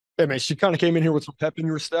Hey, man, you kind of came in here with some pep in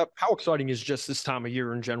your step. How exciting is just this time of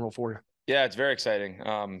year in general for you? Yeah, it's very exciting.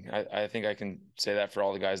 I think I can say that for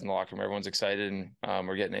all the guys in the locker room. Everyone's excited, and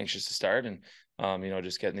we're getting anxious to start, and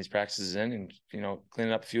just getting these practices in, and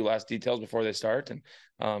cleaning up a few last details before they start, and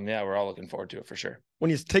yeah, we're all looking forward to it for sure.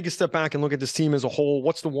 When you take a step back and look at this team as a whole,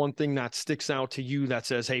 what's the one thing that sticks out to you that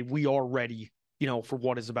says, hey, we are ready, for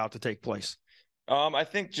what is about to take place? I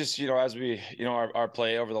think just, as we, our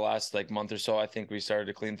play over the last like month or so, I think we started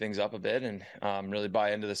to clean things up a bit and really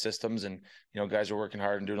buy into the systems. And, guys are working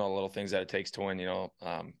hard and doing all the little things that it takes to win.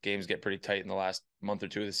 Games get pretty tight in the last month or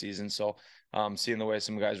two of the season. So seeing the way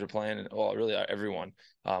some guys were playing, and well, really everyone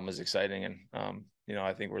was exciting. And,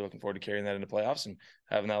 I think we're looking forward to carrying that into playoffs and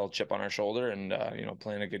having that little chip on our shoulder and,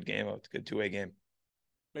 playing a good game, a good two-way game.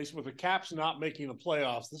 Mason, with the Caps not making the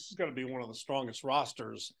playoffs, this is going to be one of the strongest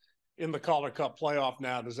rosters in the Calder Cup playoff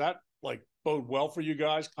now. Does that bode well for you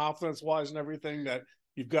guys, confidence wise and everything, that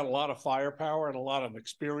you've got a lot of firepower and a lot of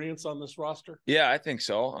experience on this roster? Yeah, I think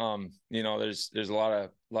so. There's a lot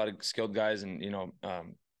of skilled guys and,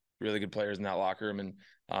 really good players in that locker room.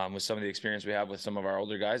 And with some of the experience we have with some of our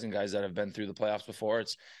older guys and guys that have been through the playoffs before,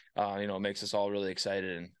 it's, it makes us all really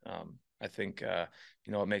excited. And I think,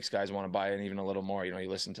 it makes guys want to buy in even a little more. You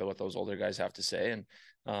listen to what those older guys have to say. And,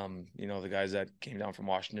 the guys that came down from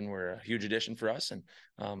Washington were a huge addition for us. And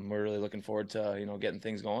we're really looking forward to, getting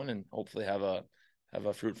things going and hopefully have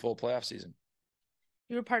a fruitful playoff season.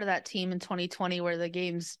 You were part of that team in 2020 where the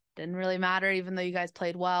games didn't really matter, even though you guys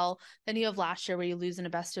played well. Then you have last year where you lose in a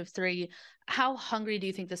best of three. How hungry do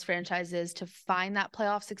you think this franchise is to find that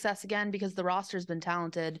playoff success again? Because the roster's been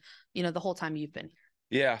talented, the whole time you've been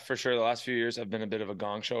here. Yeah, for sure. The last few years have been a bit of a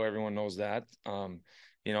gong show. Everyone knows that.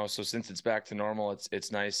 So since it's back to normal,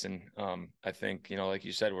 it's nice. And I think, like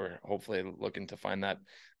you said, we're hopefully looking to find that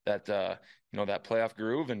playoff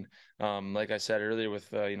groove. And like I said earlier, with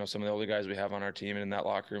some of the older guys we have on our team and in that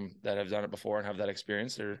locker room that have done it before and have that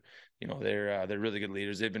experience, they're really good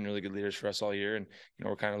leaders. They've been really good leaders for us all year, and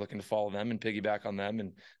we're kind of looking to follow them and piggyback on them.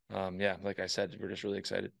 And yeah, like I said, we're just really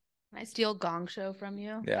excited. Can I steal gong show from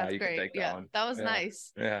you? Yeah, that's you great. can take that one. That was yeah.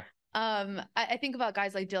 nice. Yeah. I think about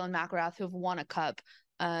guys like Dylan McElrath who have won a cup.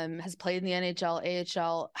 Has played in the NHL,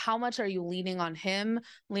 AHL. How much are you leaning on him,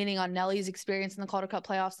 leaning on Nelly's experience in the Calder Cup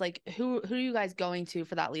playoffs? Like, who are you guys going to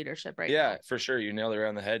for that leadership right now? Yeah, for sure. You nailed it right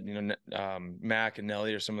on the head. Mac and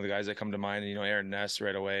Nelly are some of the guys that come to mind. Aaron Ness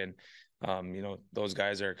right away. And, those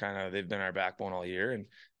guys are they've been our backbone all year. And,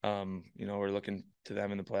 we're looking to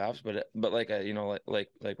them in the playoffs. But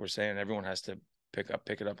like we're saying, everyone has to pick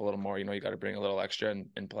it up a little more. You got to bring a little extra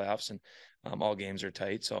in playoffs, and all games are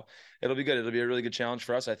tight. So it'll be good. It'll be a really good challenge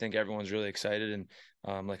for us. I think everyone's really excited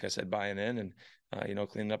and, like I said, buying in and,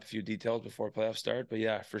 cleaning up a few details before playoffs start. But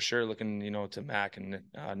yeah, for sure, looking, to Mac and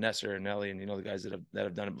Nesser and Nelly and, the guys that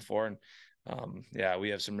have done it before. And yeah, we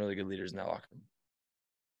have some really good leaders in that locker room.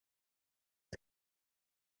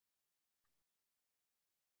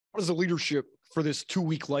 How does the leadership for this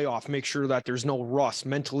 2-week layoff make sure that there's no rust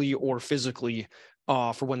mentally or physically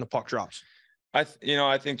for when the puck drops? I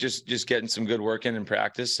think just getting some good work in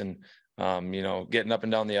practice and, getting up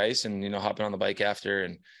and down the ice and, hopping on the bike after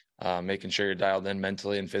and making sure you're dialed in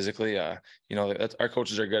mentally and physically. Our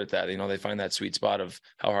coaches are good at that. They find that sweet spot of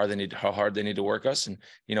how hard they need to work us and,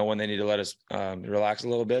 when they need to let us relax a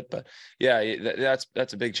little bit. But yeah,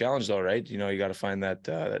 that's a big challenge though, right? You got to find that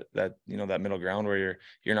middle ground where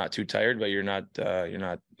you're not too tired, but you're not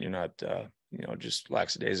just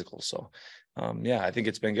lackadaisical. So yeah, I think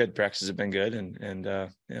it's been good. Practices have been good, and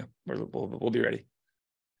yeah, we'll be ready.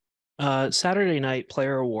 Saturday night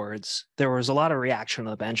player awards, there was a lot of reaction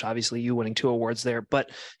on the bench. Obviously, you winning 2 awards there, but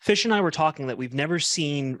Fish and I were talking that we've never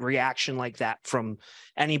seen reaction like that from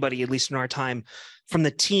anybody, at least in our time, from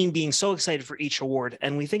the team being so excited for each award.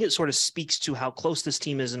 And we think it sort of speaks to how close this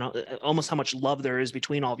team is and almost how much love there is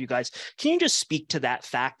between all of you guys. Can you just speak to that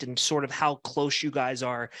fact and sort of how close you guys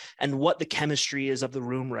are and what the chemistry is of the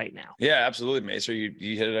room right now? Yeah, absolutely, Macer.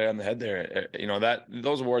 You hit it on the head there. That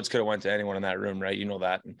those awards could have went to anyone in that room, right?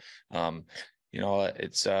 That. And,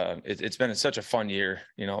 it's been such a fun year,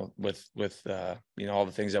 with all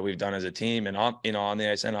the things that we've done as a team and on the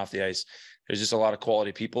ice and off the ice. There's just a lot of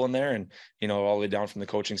quality people in there, and all the way down from the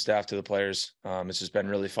coaching staff to the players. It's just been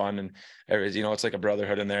really fun, and it's like a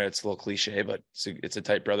brotherhood in there. It's a little cliche, but it's a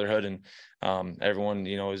tight brotherhood, and everyone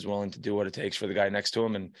is willing to do what it takes for the guy next to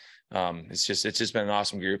him, and it's just been an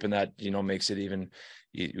awesome group, and that makes it even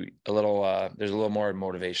a little there's a little more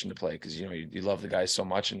motivation to play because you love the guys so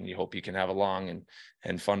much, and you hope you can have a long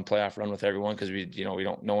and fun playoff run with everyone because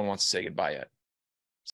no one wants to say goodbye yet.